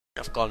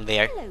I've gone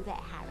there. Hello there,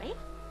 Harry.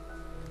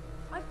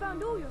 I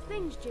found all your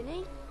things,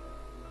 Ginny.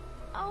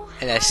 Oh,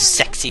 In a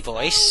sexy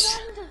voice.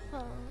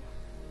 wonderful.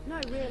 No,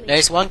 really.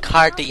 There's one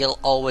card that you'll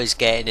always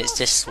get, and it's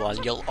this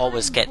one. You'll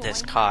always get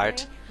this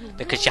card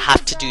because you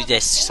have to do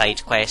this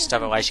side quest,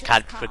 otherwise you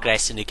can't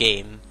progress in the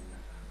game.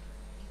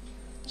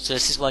 So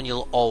this is one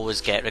you'll always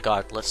get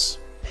regardless.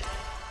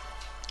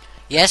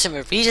 Yes, and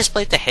we've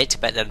redisplayed the hit,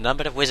 but the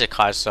number of wizard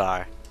cards there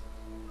are.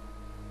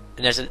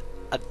 And there's an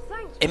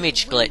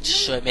image glitch,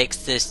 so it makes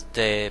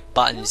the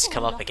buttons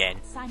come up again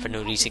for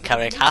no reason,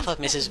 covering half of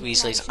Mrs.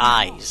 Weasley's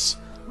eyes.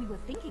 We were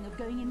thinking of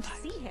going in to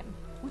see him.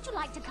 Would you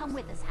like to come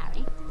with us,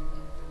 Harry?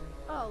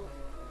 Oh,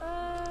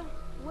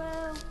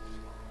 well,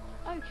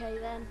 okay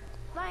then.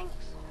 Thanks.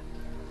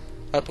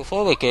 But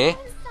before we go,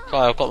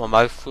 sorry, I've got my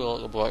mouth full a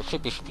little bit, I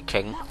should be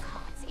speaking.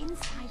 Lockhart's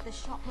inside the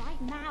shop right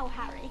now,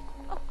 Harry.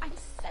 Oh, I'm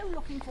so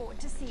looking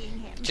forward to seeing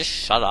him. Just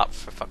shut up,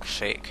 for fuck's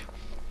sake.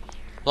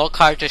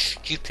 Lockhart is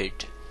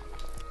stupid.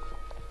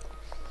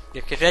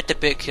 If you've read the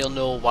book, you'll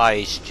know why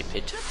he's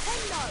stupid.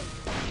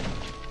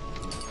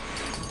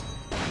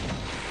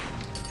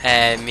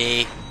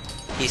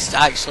 He's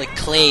actually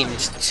claimed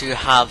to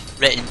have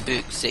written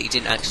books that he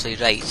didn't actually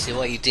write. So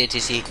what he did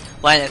is he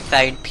went and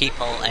found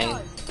people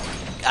and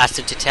asked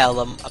them to tell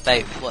them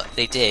about what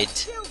they did,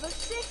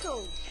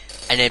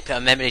 and then put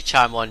a memory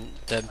charm on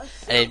them,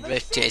 and then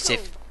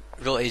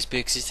wrote his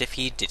books as if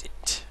he did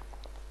it.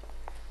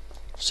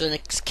 So in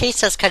this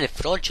case, that's kind of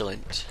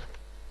fraudulent.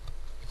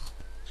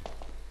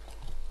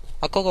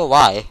 I don't know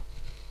why.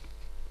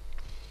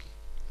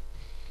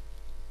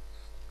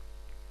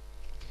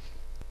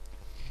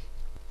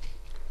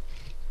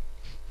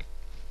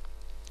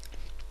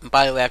 And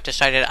by the way, I've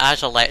decided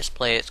as a let's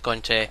play, it's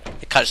going to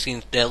the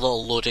cutscenes, the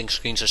little loading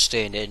screens are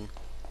staying in.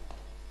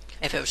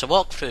 If it was a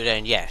walkthrough,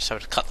 then yes, I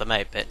would cut them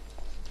out. But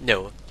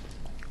no,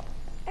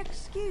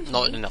 Excuse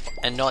not me. in the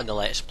and not in the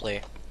let's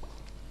play.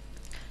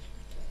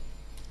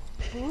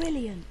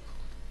 Brilliant.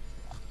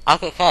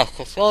 Okay,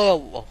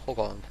 so hold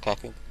on, I'm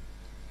talking.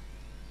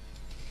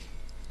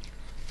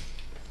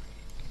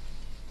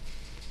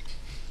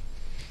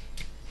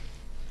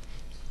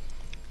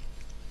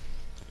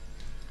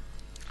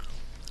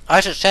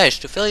 As it says,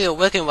 to fill your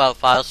Whomping Willow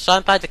files,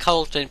 stand by the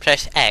cauldron and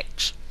press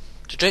X.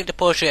 To drink the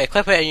potion,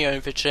 equip it in your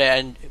inventory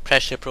and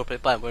press the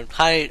appropriate button. When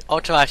Harry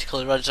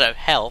automatically runs out of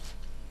health...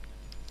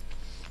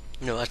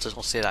 No, that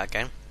doesn't say that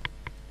again.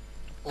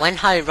 When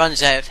Harry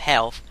runs out of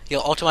health,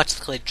 you'll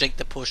automatically drink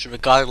the potion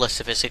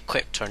regardless if it's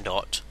equipped or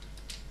not.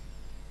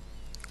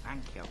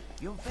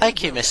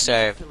 Thank you,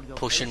 Mr.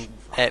 Potion...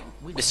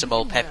 Mr.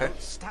 Bullpepper.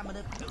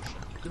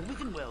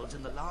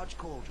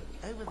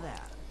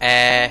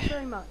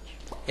 Very much.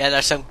 Yeah,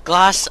 there's some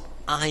glass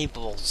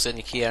eyeballs in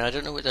here, and I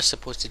don't know what they're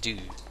supposed to do.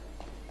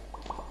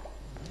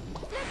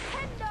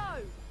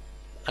 Nintendo!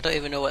 I don't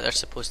even know what they're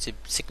supposed to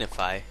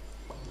signify.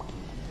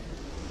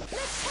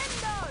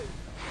 Nintendo!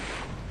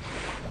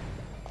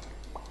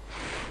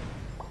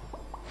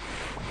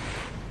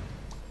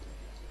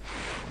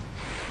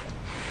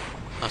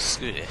 Oh,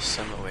 screw this,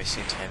 I'm not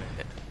wasting time with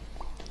it.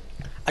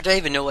 I don't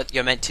even know what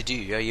you're meant to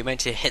do. Are you meant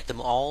to hit them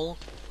all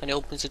when it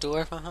opens the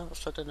door,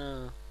 perhaps? I don't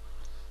know.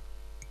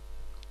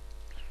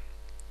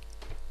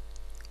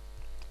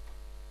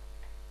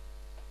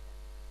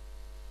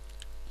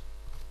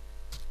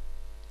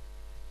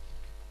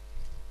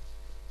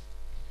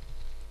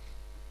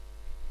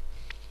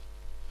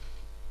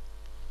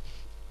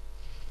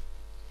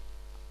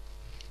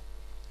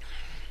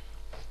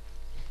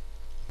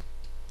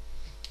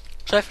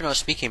 Sorry for not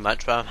speaking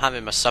much, but I'm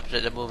having my supper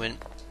at the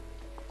moment.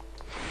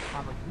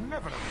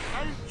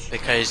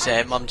 Because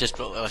Mum just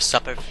brought a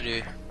supper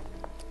through.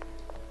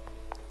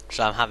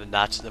 So I'm having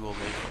that at the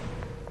moment.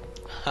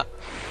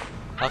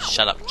 Oh,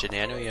 shut up, Ginny.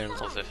 I know you're in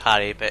love with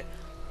Harry, but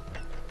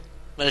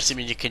that doesn't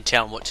mean you can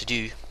tell him what to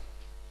do.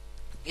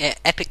 Yeah,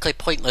 epically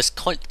pointless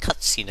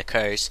cutscene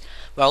occurs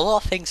where a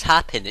lot of things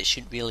happen that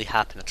shouldn't really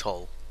happen at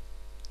all.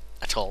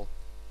 At all.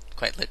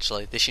 Quite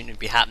literally, they shouldn't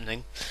be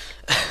happening.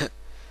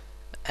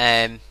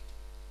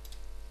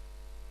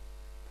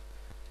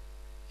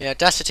 Yeah,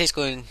 Audacity's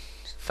going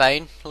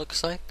fine,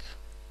 looks like.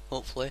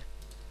 Hopefully.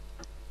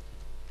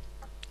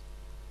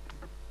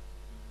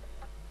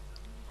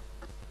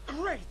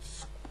 Great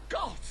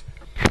Scott!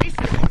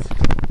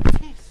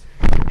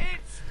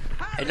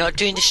 You're not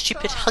doing the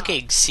stupid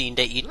hugging scene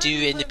that you do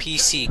in the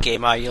PC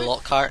game, are you,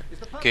 Lockhart?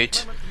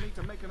 Good.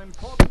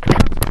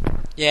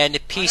 Yeah, in the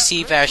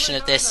PC version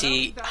of this,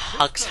 he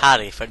hugs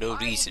Harry for no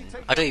reason.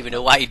 I don't even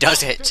know why he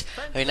does it.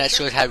 I mean, that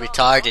shows how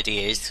retarded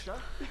he is.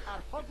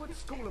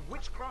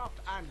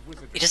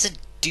 He doesn't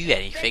do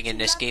anything in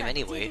this game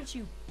anyway. Didn't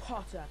you,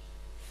 Potter?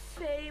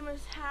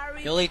 Famous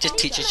Harry He only just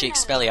Potter. teaches you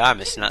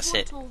Expelliarmus and that's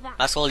it.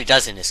 That's all he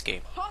does in this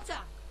game. Potter,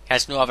 He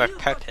has no other you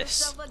got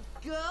purpose. yourself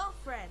a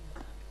girlfriend.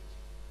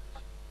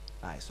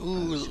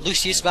 Ooh,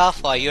 Lucius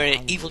Malfoy, you're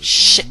an evil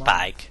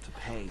shitbag.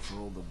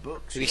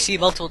 We see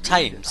multiple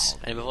times,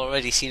 and we've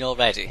already seen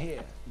already.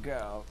 Here,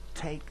 girl,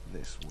 take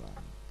this one.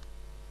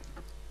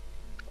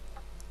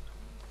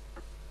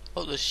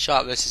 Well, the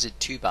sharpness isn't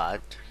too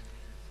bad.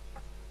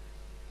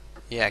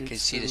 Yeah, I can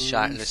see the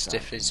sharpness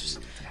difference.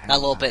 That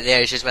little bit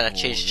there is just when I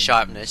changed the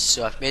sharpness,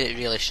 so I've made it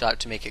really sharp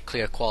to make it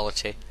clear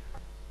quality.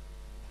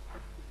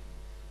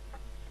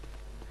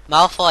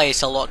 Malfoy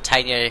is a lot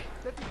tinier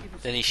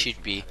than he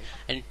should be.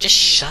 And just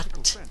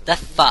shut the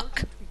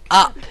fuck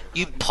up,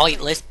 you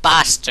pointless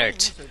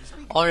bastard.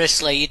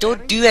 Honestly, you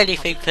don't do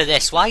anything for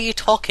this. Why are you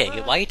talking?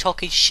 Why are you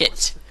talking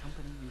shit?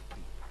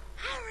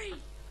 Harry!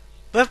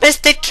 We've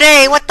missed the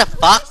train, what the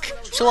fuck?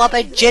 So what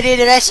about Ginny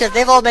and the rest of them?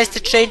 They've all missed the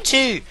train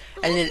too.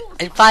 And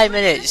in 5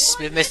 minutes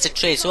we've missed the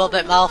train. So what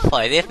about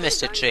Malfoy? They've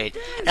missed the train.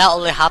 And that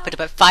only happened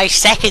about 5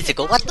 seconds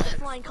ago. What the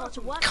Flying car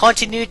to work.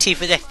 continuity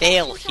for the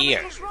fail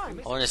here?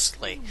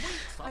 Honestly.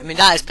 I mean,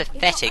 that is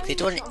pathetic. They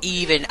don't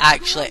even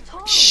actually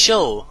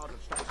show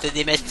that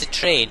they missed the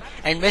train.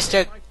 And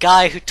Mr.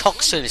 Guy who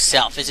talks to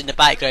himself is in the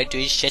background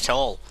doing shit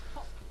all.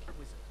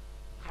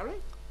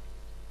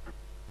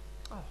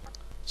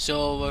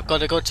 So we're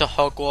gonna go to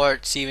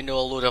Hogwarts even though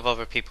a load of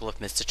other people have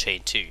missed the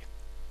train too.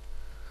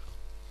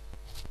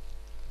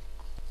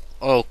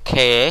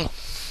 Okay.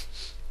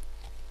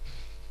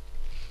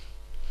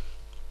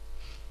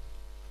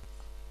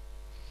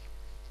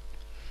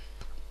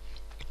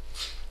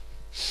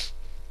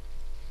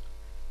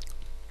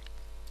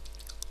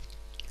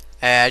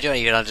 I don't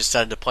even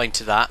understand the point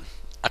of that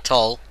at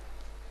all.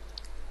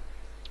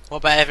 What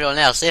about everyone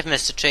else? They've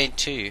missed the train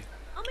too.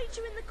 I'll meet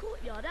you in the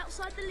courtyard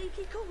outside the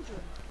leaky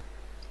cauldron.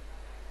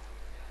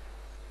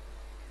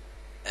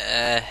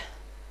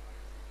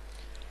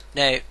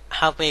 Now,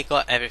 have we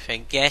got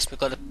everything? Yes, we've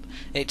got to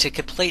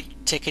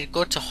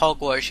go to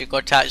Hogwarts. You've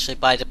got to actually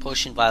buy the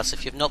potion vials.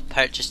 If you've not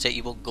purchased it,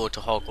 you won't go to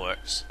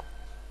Hogwarts.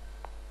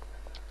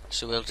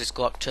 So we'll just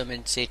go up to him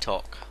and say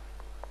talk.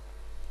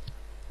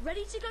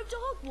 Ready to go to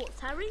Hogwarts,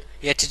 Harry?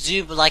 Yeah, to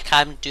do like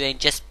I'm doing,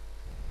 just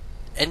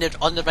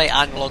on the right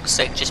analog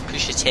stick, just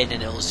push it in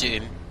and it'll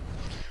zoom,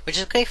 which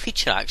is a great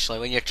feature actually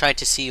when you're trying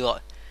to see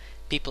what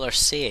people are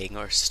saying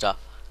or stuff.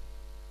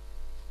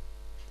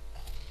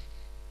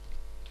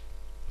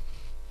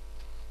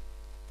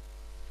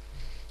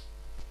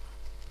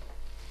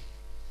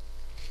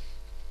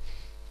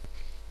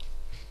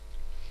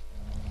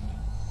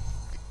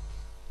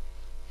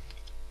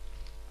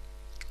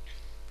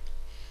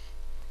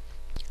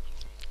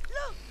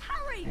 Look,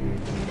 Harry!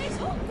 There's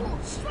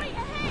Hogwarts straight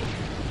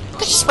ahead!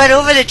 They just went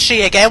over the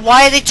tree again.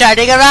 Why are they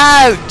turning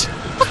around?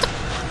 What the?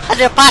 And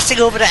they're passing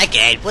over it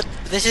again. What?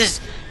 This is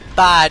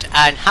bad,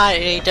 and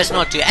Harry does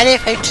not do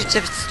anything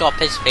to stop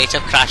his fate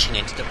of crashing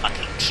into the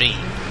fucking tree.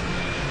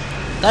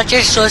 That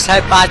just shows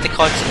how bad the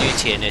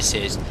continuity in this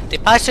is. They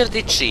pass over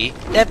the tree,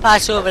 then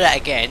pass over it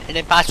again, and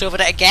then pass over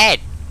it again.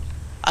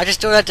 I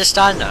just don't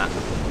understand that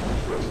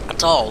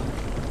at all.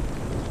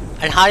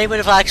 And Harry would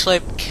have actually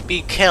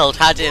been killed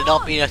had it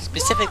not been a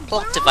specific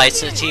plot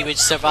device that he would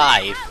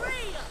survive.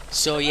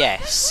 So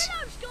yes,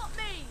 Rio's got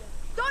me!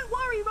 Don't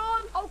worry,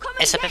 Ron. I'll come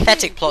and it's a get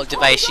pathetic you. plot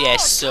device,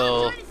 yes.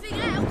 So Anything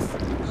else?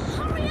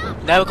 Hurry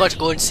up! now we've got to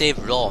go and save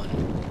Ron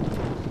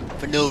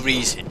for no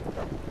reason.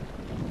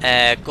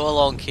 Go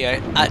along here.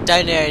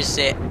 Down there is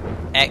the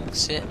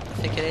exit. I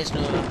think it is.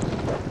 No.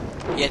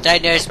 Yeah,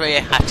 down there is where you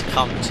have to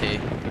come to.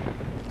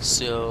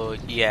 So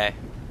yeah.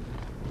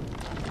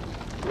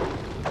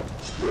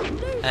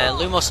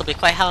 Lumos will be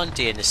quite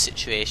handy in this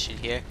situation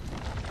here.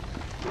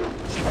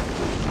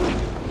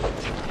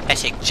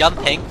 Epic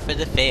jumping for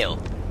the fail.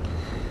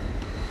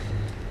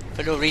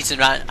 For no reason,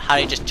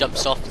 Harry just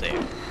jumps off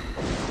there.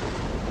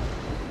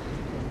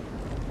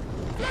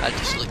 That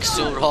just looks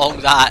so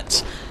wrong,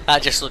 that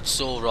just looks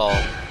so wrong.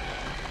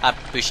 That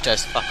pushed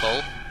us fuck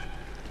all.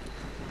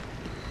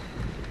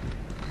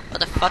 What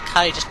the fuck,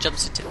 Harry just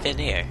jumps into thin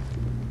air?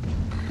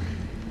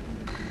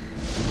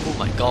 Oh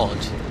my god.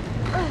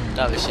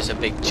 That was just a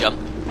big jump.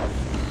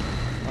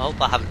 I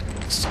hope I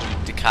haven't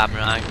screwed the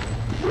camera angle.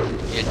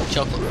 Yeah,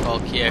 chocolate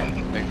frog here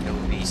for no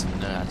reason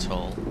at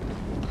all.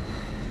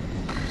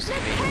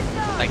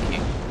 Thank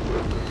you.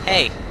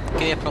 Hey,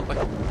 give me a proper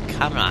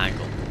camera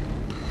angle.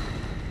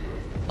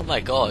 Oh my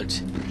god.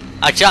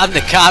 I jammed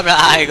the camera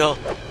angle!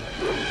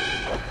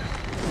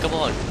 Come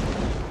on.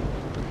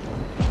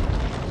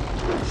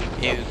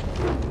 You.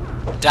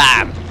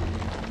 Damn.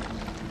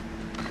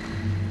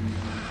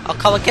 Oh,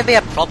 come on, give me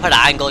a proper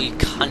angle, you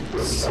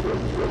cunts.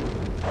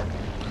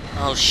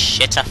 Oh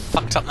shit, I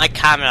fucked up my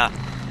camera.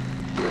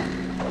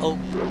 Oh.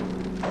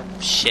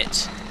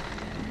 Shit.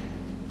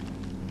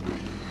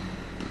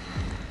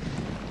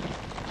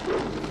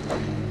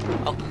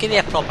 Oh, give me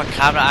a proper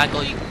camera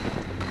angle, you...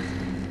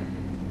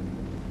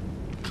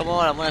 Come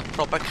on, I want a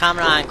proper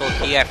camera angle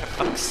here, for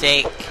fuck's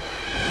sake.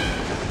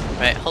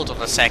 Right, hold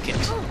on a second.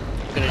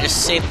 I'm gonna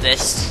just save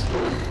this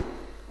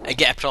and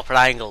get a proper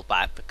angle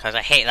back, because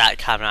I hate that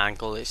camera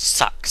angle, it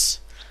sucks.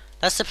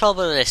 That's the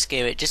problem with this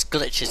game, it just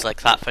glitches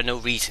like that for no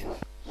reason.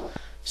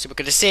 So we're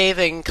gonna save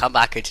and come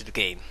back into the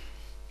game.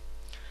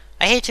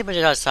 I hate it when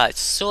it does that, it's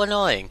so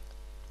annoying.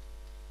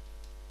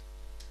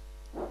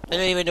 I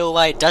don't even know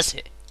why it does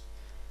it.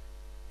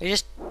 It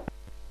just...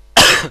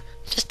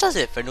 just does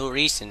it for no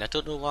reason, I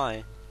don't know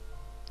why.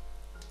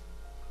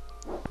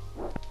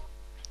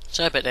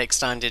 Sorry about the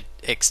extended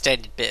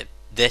bit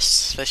of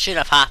this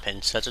shouldn't have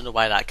happened, so I don't know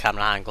why that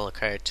camera angle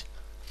occurred.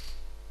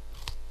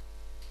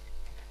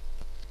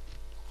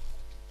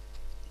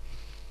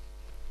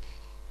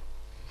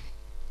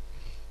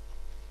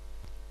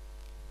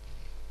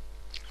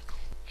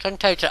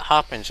 Sometimes it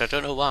happens, I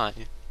don't know why.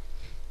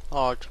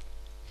 Odd.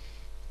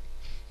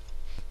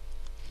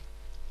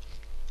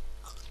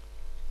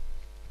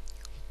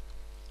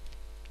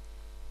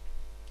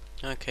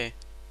 Okay.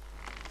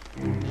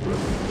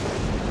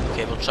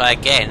 Okay, we'll try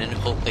again and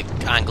hope the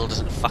angle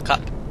doesn't fuck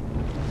up.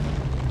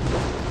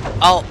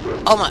 Oh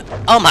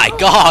my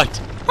god!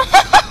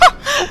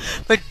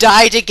 We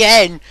died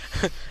again!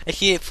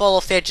 If you fall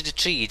off the edge of the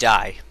tree, you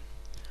die.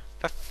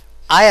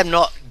 I am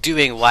not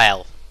doing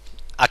well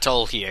at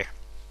all here.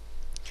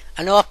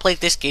 I know I've played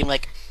this game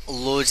like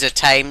loads of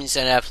times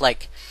and I've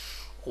like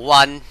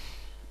won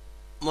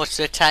most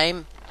of the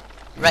time.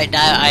 Right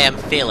now I am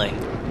failing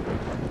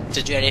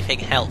to do anything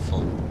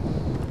helpful.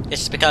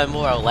 This is becoming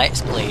more a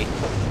let's play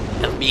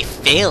of me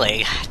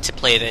failing to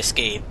play this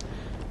game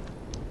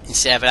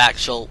instead of an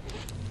actual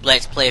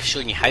let's play of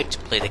showing you how to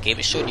play the game.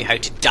 It's showing you how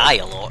to die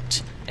a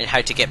lot and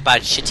how to get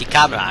bad shitty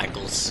camera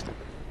angles.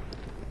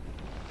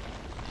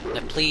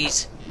 Now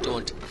please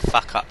don't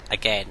fuck up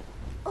again,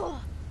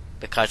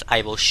 because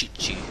I will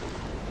shoot you.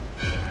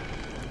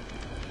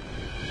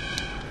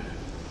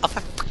 Oh,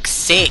 for fuck's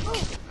sake!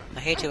 I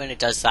hate it when it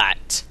does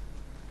that.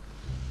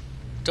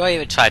 Don't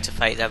even try to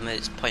fight them,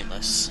 it's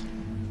pointless.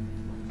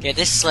 Yeah,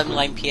 this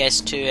slimline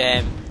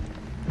PS2,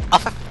 oh,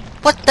 for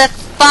what the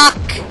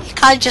fuck? You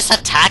can't just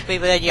attack me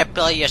within your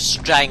ability your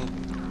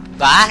strength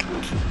back?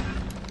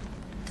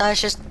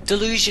 That's just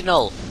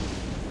delusional.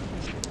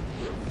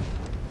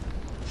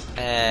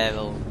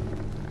 Well.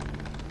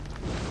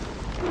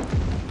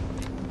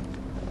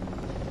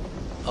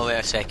 Oh, wait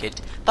a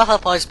second. Buffalo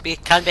pods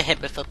can be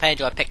hit with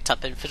flipendo or picked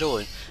up and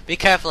thrown. Be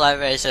careful,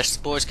 however, as their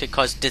spores could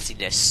cause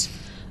dizziness.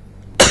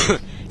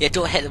 Yeah,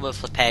 don't hit them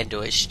with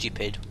flipendo, it's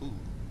stupid. Ooh.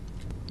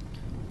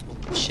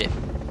 Oh, shit.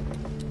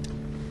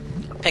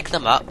 Pick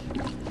them up,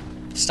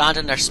 stand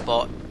on their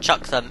spot,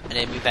 chuck them, and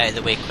then move out of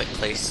the way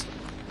quickly.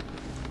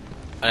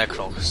 And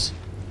across.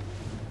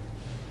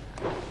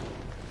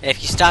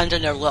 If you stand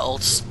on their little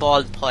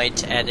spawn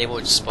point, they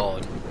won't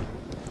spawn.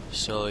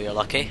 So you're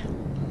lucky.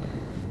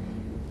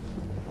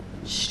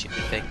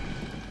 Stupid thing.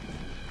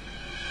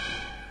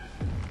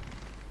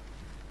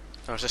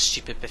 That was a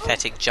stupid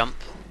pathetic jump.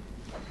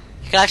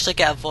 You can actually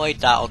avoid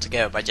that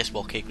altogether by just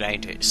walking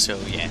around it, so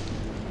yeah.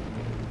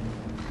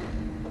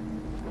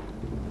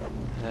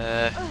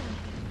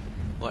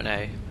 What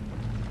now?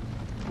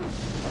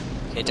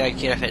 Okay, down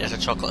here I think there's a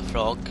chocolate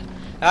frog.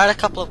 There are a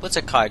couple of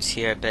wizard cards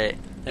here, but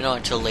they're not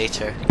until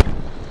later.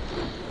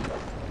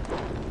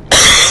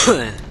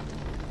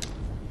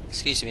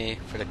 Excuse me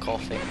for the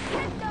coughing.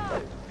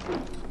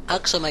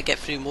 Actually, I might get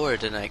through more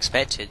than I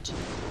expected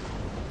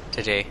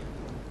today.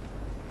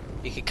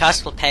 You can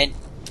cast a pen.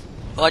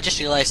 Oh, I just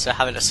realised I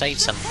haven't assigned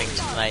something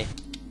to my.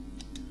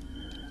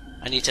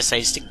 I need to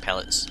assign stink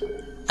pellets.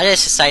 I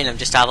just assign them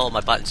just to have all my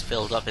buttons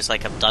filled up. It's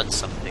like I've done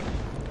something.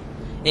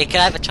 Yeah, you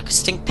can either chuck a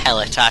stink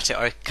pellet at it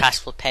or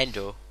cast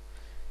flipendo.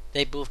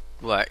 They both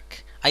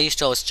work. I used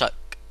to always chuck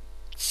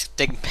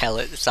stink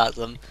pellets at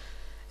them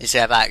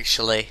instead of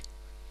actually.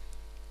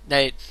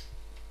 Now,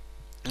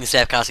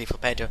 instead of casting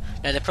flipendo.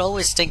 Now the problem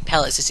with stink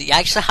pellets is that you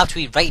actually have to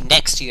be right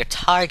next to your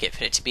target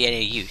for it to be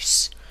any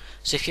use.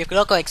 So if you're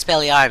not going to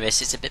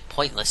Expelliarmus, it's a bit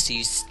pointless to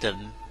use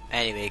them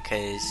anyway,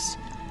 because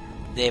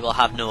they will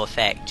have no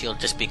effect. You'll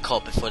just be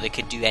caught before they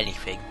can do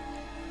anything.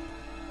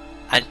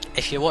 And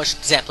if you watch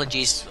Zeppelin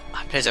G's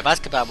Prisoner of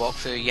Azkaban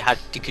walkthrough,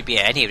 you could be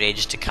at any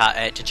range to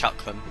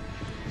chuck them.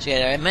 So yeah,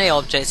 there are many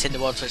objects in the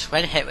world which,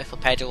 when hit with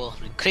flipendo,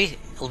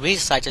 will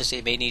raise the items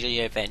you may need on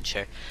your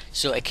adventure.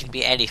 So it can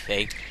be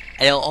anything,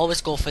 and it'll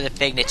always go for the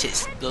thing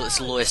that's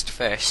lowest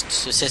first.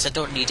 So since I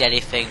don't need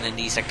anything, then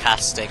these are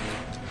casting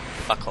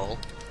fuck all.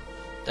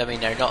 I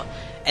mean, they're not.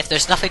 If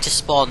there's nothing to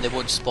spawn, they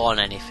won't spawn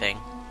anything.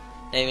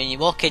 Now, when you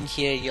walk in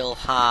here, you'll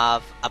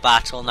have a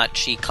battle, and that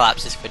tree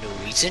collapses for no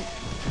reason.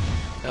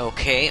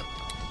 Okay.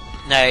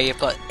 Now you've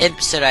got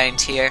imps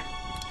around here,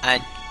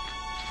 and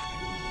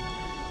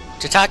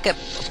to target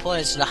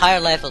opponents on a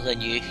higher level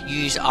than you,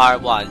 use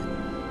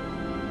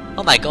R1.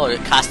 Oh my god,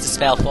 it cast a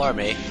spell for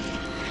me.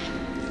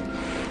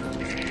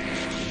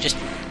 Just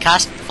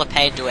cast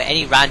flipendo at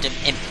any random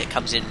imp that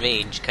comes in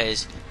range,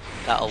 because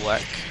that'll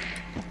work.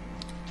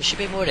 There should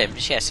be more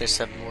imps. Yes, there's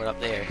some more up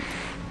there.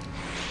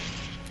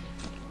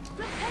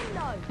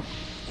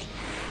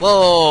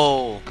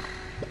 Whoa!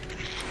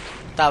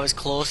 That was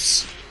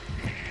close.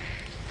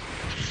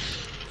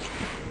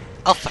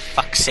 Oh, for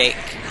fuck's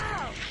sake.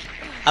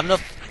 I'm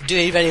not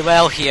doing very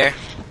well here.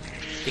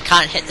 You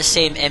can't hit the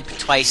same imp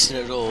twice in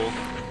a row.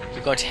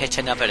 You've got to hit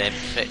another imp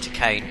for it to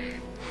count.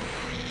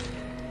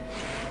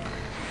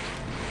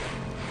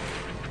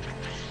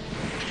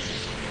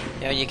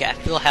 Yeah, when you get a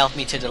full health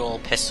meter, it'll all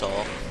piss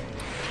off.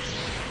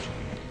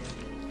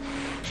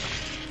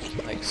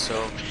 Like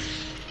so.